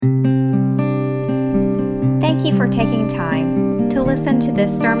Thank you for taking time to listen to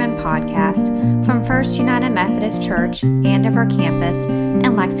this sermon podcast from First United Methodist Church, Andover campus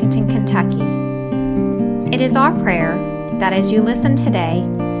in Lexington, Kentucky. It is our prayer that as you listen today,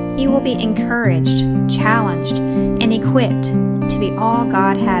 you will be encouraged, challenged, and equipped to be all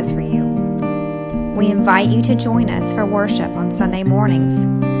God has for you. We invite you to join us for worship on Sunday mornings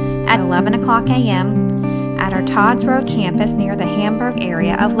at 11 o'clock a.m. at our Todd's Road campus near the Hamburg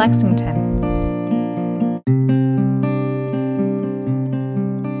area of Lexington.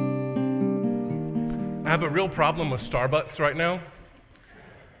 I have a real problem with Starbucks right now.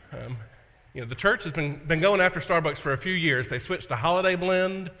 The church has been going after Starbucks for a few years. They switched to Holiday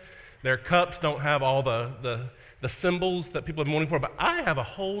Blend. Their cups don't have all the symbols that people have been wanting for, but I have a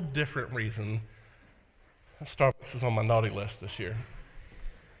whole different reason Starbucks is on my naughty list this year.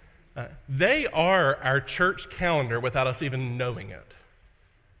 They are our church calendar without us even knowing it.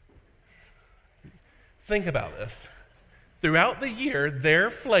 Think about this. Throughout the year, their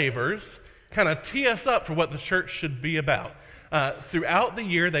flavors kind of tee us up for what the church should be about. Throughout the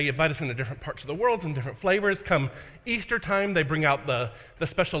year, they invite us into different parts of the world and different flavors. Come Easter time, they bring out the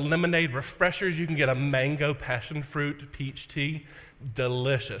special lemonade refreshers. You can get a mango passion fruit peach tea.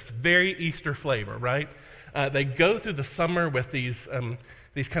 Delicious. Very Easter flavor, right? They go through the summer with these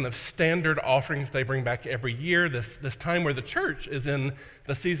kind of standard offerings they bring back every year, this time where the church is in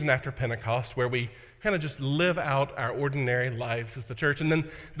the season after Pentecost, where we kind of just live out our ordinary lives as the church. And then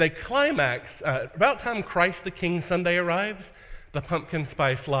they climax, about time Christ the King Sunday arrives, the pumpkin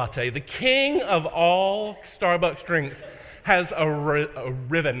spice latte. The king of all Starbucks drinks has a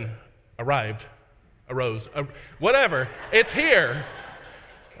rose, whatever, it's here.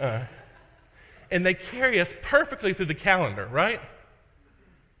 And they carry us perfectly through the calendar, right?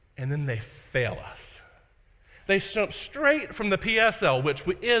 And then they fail us. They jump straight from the PSL, which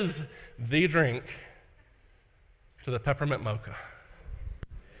is the drink, to the peppermint mocha.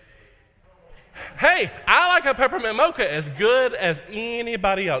 Hey, I like a peppermint mocha as good as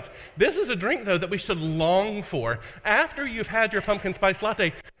anybody else. This is a drink, though, that we should long for. After you've had your pumpkin spice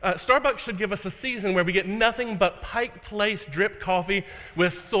latte, Starbucks should give us a season where we get nothing but Pike Place drip coffee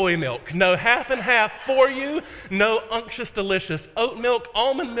with soy milk. No half and half for you, no unctuous delicious oat milk,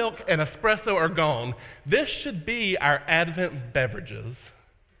 almond milk, and espresso are gone. This should be our Advent beverages.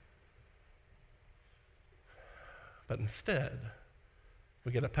 But instead,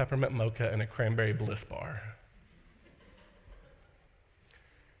 we get a peppermint mocha and a cranberry bliss bar.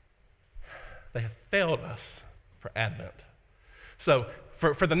 They have failed us for Advent. So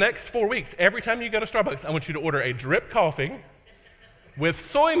for the next 4 weeks, every time you go to Starbucks, I want you to order a drip coffee with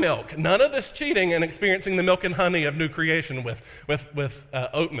soy milk. None of this cheating and experiencing the milk and honey of new creation with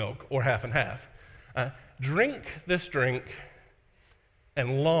oat milk or half and half. Drink this drink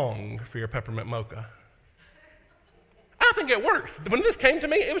and long for your peppermint mocha. I think it works. When this came to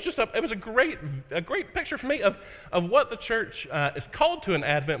me, it was a great picture for me of what the church is called to in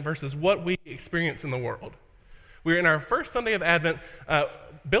Advent versus what we experience in the world. We're in our first Sunday of Advent.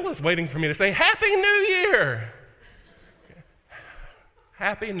 Bill is waiting for me to say, Happy New Year!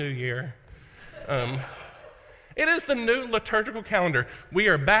 Happy New Year. It is the new liturgical calendar. We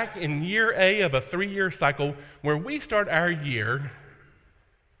are back in year A of a 3-year cycle where we start our year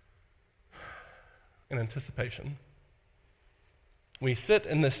in anticipation. We sit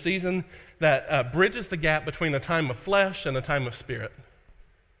in this season that bridges the gap between a time of flesh and a time of spirit.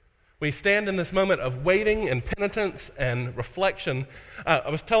 We stand in this moment of waiting and penitence and reflection. I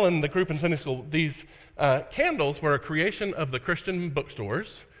was telling the group in Sunday school, these candles were a creation of the Christian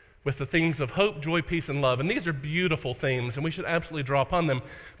bookstores with the themes of hope, joy, peace, and love. And these are beautiful themes, and we should absolutely draw upon them.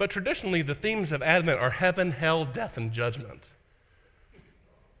 But traditionally, the themes of Advent are heaven, hell, death, and judgment.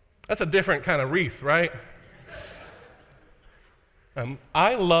 That's a different kind of wreath, right?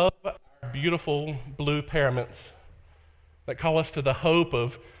 I love our beautiful blue paraments that call us to the hope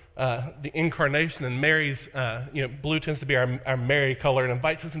of the incarnation, and Mary's, blue tends to be our Mary color and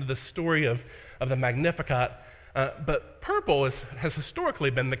invites us into the story of the Magnificat. But purple has historically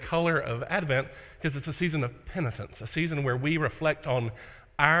been the color of Advent because it's a season of penitence, a season where we reflect on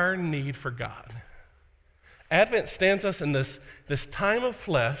our need for God. Advent stands us in this time of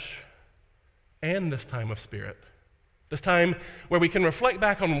flesh and this time of spirit. This time where we can reflect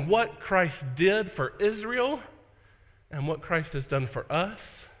back on what Christ did for Israel and what Christ has done for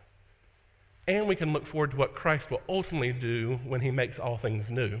us. And we can look forward to what Christ will ultimately do when he makes all things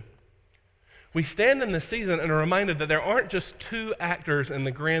new. We stand in this season and are reminded that there aren't just 2 actors in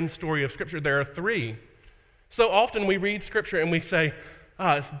the grand story of Scripture, there are 3. So often we read Scripture and we say,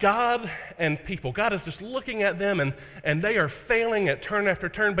 It's God and people. God is just looking at them, and they are failing at turn after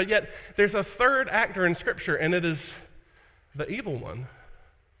turn, but yet there's a third actor in Scripture, and it is the evil one.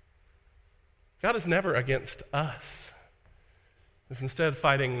 God is never against us. He's instead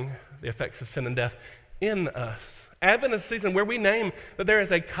fighting the effects of sin and death in us. Advent is a season where we name that there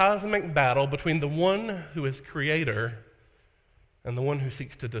is a cosmic battle between the one who is creator and the one who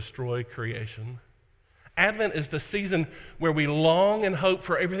seeks to destroy creation. Advent is the season where we long and hope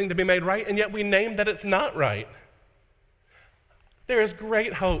for everything to be made right, and yet we name that it's not right. There is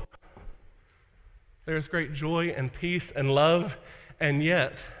great hope. There is great joy and peace and love, and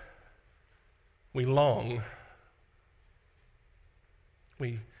yet we long.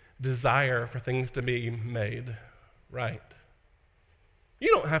 We desire for things to be made right. You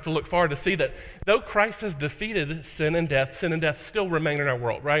don't have to look far to see that though Christ has defeated sin and death still remain in our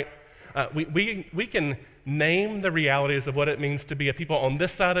world, right? We can name the realities of what it means to be a people on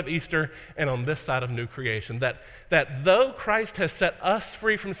this side of Easter and on this side of new creation. That though Christ has set us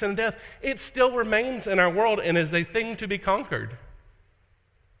free from sin and death, it still remains in our world and is a thing to be conquered.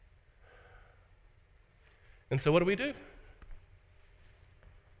 And so what do?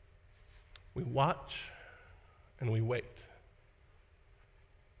 We watch and we wait.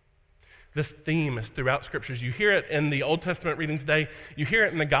 This theme is throughout Scriptures. You hear it in the Old Testament reading today. You hear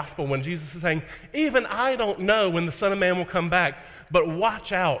it in the Gospel when Jesus is saying, even I don't know when the Son of Man will come back, but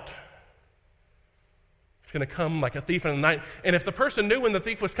watch out. It's going to come like a thief in the night. And if the person knew when the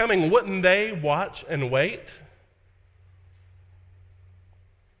thief was coming, wouldn't they watch and wait?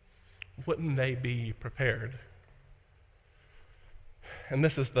 Wouldn't they be prepared? And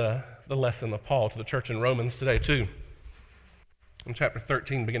this is the lesson of Paul to the church in Romans today, too. In chapter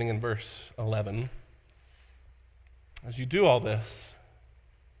 13, beginning in verse 11. As you do all this,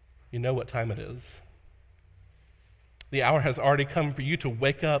 you know what time it is. The hour has already come for you to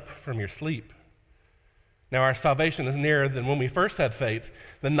wake up from your sleep. Now our salvation is nearer than when we first had faith.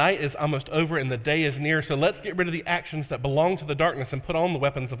 The night is almost over and the day is near, so let's get rid of the actions that belong to the darkness and put on the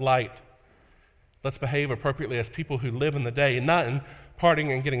weapons of light. Let's behave appropriately as people who live in the day, not in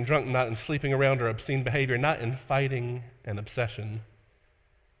partying and getting drunk, not in sleeping around or obscene behavior, not in fighting and obsession.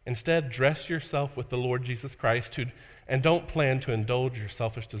 Instead, dress yourself with the Lord Jesus Christ and don't plan to indulge your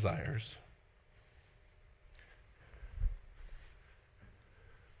selfish desires.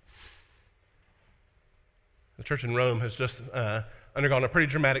 The church in Rome has just undergone a pretty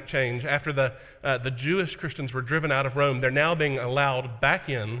dramatic change. After the Jewish Christians were driven out of Rome, they're now being allowed back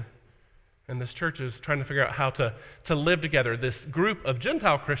in. And this church is trying to figure out how to live together. This group of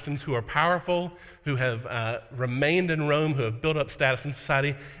Gentile Christians who are powerful, who have remained in Rome, who have built up status in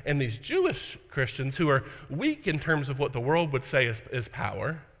society, and these Jewish Christians who are weak in terms of what the world would say is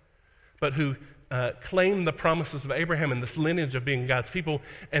power, but who claim the promises of Abraham and this lineage of being God's people,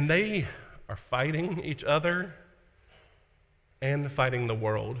 and they are fighting each other and fighting the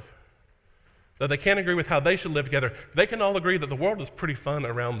world. Though they can't agree with how they should live together, they can all agree that the world is pretty fun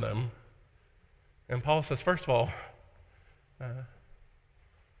around them. And Paul says, first of all,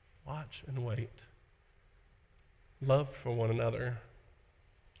 watch and wait. Love for one another.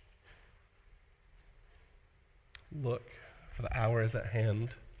 Look, for the hour is at hand.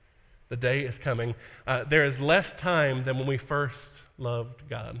 The day is coming. There is less time than when we first loved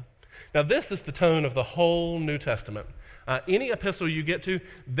God. Now, this is the tone of the whole New Testament. Any epistle you get to,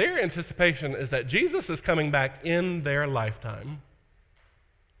 their anticipation is that Jesus is coming back in their lifetime.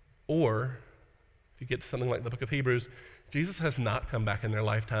 Or, if you get to something like the book of Hebrews, Jesus has not come back in their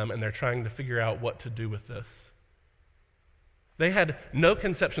lifetime, and they're trying to figure out what to do with this. They had no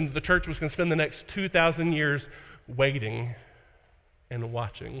conception that the church was going to spend the next 2,000 years waiting and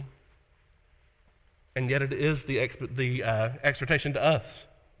watching. And yet it is the exhortation to us.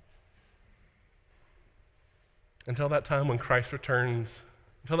 Until that time when Christ returns,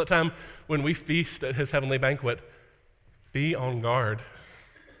 until that time when we feast at his heavenly banquet, be on guard.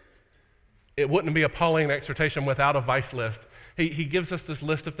 It wouldn't be a Pauline exhortation without a vice list. He gives us this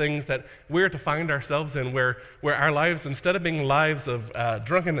list of things that we're to find ourselves in, where our lives, instead of being lives of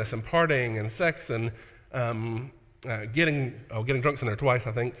drunkenness and partying and sex and getting drunk's in there twice,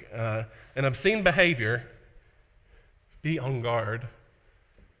 I think, and obscene behavior, be on guard.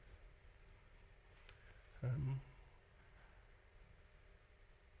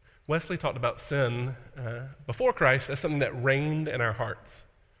 Wesley talked about sin before Christ as something that reigned in our hearts.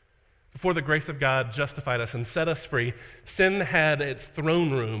 Before the grace of God justified us and set us free, sin had its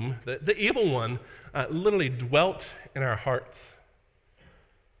throne room. The evil one literally dwelt in our hearts.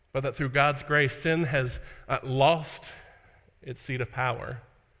 But that through God's grace, sin has lost its seat of power.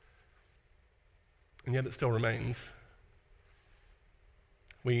 And yet it still remains.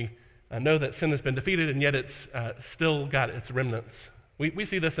 We know that sin has been defeated, and yet it's still got its remnants. We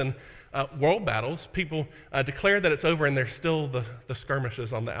see this in world battles. People declare that it's over, and there's still the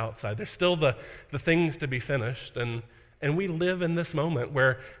skirmishes on the outside. There's still the things to be finished. And we live in this moment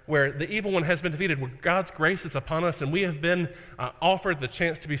where the evil one has been defeated, where God's grace is upon us, and we have been offered the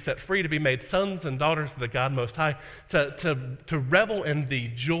chance to be set free, to be made sons and daughters of the God Most High, to revel in the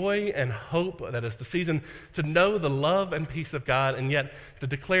joy and hope that is the season, to know the love and peace of God, and yet to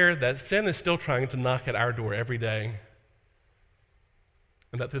declare that sin is still trying to knock at our door every day.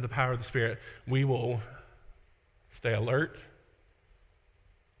 And that through the power of the Spirit, we will stay alert,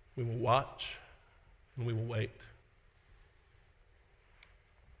 we will watch, and we will wait.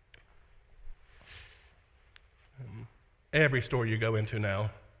 Every store you go into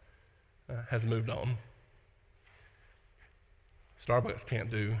now has moved on. Starbucks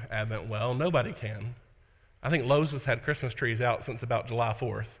can't do Advent well. Nobody can. I think Lowe's has had Christmas trees out since about July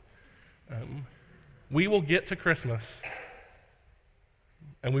 4th. We will get to Christmas,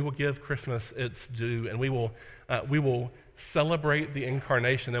 and we will give Christmas its due, and we will celebrate the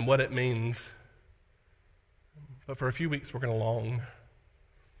incarnation and what it means. But for a few weeks, we're going to long.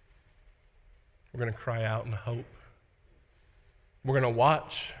 We're going to cry out in hope. We're going to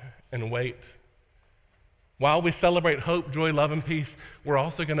watch and wait. While we celebrate hope, joy, love, and peace, we're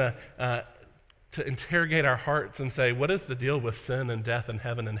also going to interrogate our hearts and say, what is the deal with sin and death and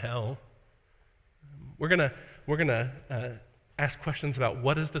heaven and hell? We're going to ask questions about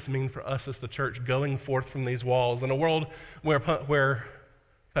what does this mean for us as the church going forth from these walls in a world where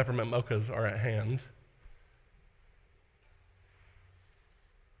peppermint mochas are at hand.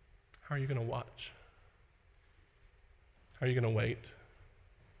 How are you going to watch? How are you going to wait?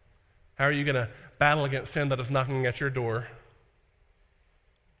 How are you going to battle against sin that is knocking at your door?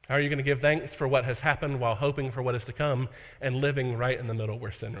 How are you going to give thanks for what has happened while hoping for what is to come and living right in the middle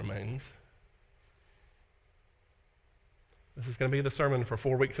where sin remains? This is going to be the sermon for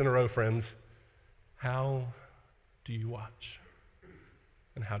 4 weeks in a row, friends. How do you watch?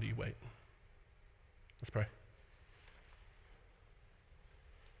 And how do you wait? Let's pray.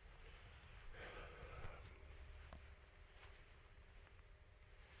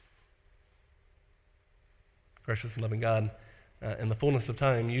 Gracious and loving God, in the fullness of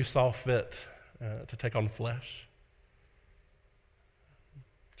time, you saw fit to take on flesh,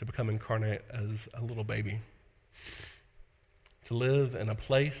 to become incarnate as a little baby, to live in a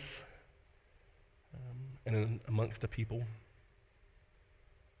place and amongst a people,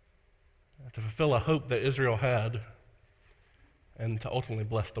 to fulfill a hope that Israel had, and to ultimately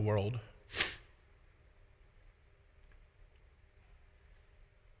bless the world.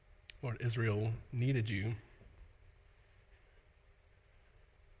 Lord, Israel needed you.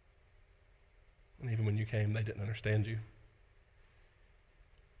 And even when you came, they didn't understand you.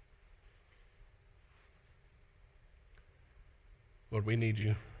 Lord, we need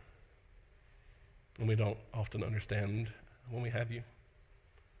you. And we don't often understand when we have you.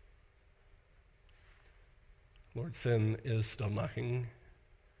 Lord, sin is still knocking.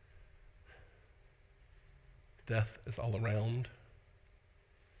 Death is all around.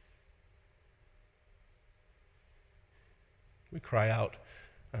 We cry out,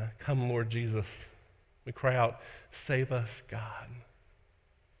 come, Lord Jesus. We cry out, save us, God.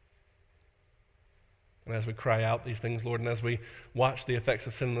 And as we cry out these things, Lord, and as we watch the effects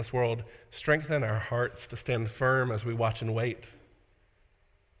of sin in this world, strengthen our hearts to stand firm as we watch and wait.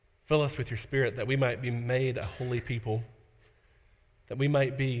 Fill us with your Spirit that we might be made a holy people, that we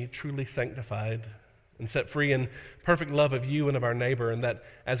might be truly sanctified and set free in perfect love of you and of our neighbor, and that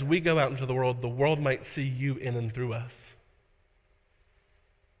as we go out into the world might see you in and through us.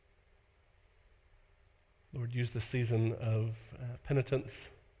 Lord, use this season of penitence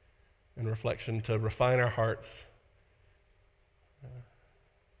and reflection to refine our hearts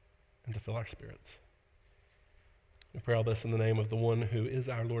and to fill our spirits. We pray all this in the name of the one who is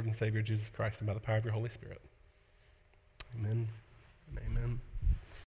our Lord and Savior, Jesus Christ, and by the power of your Holy Spirit. Amen and amen.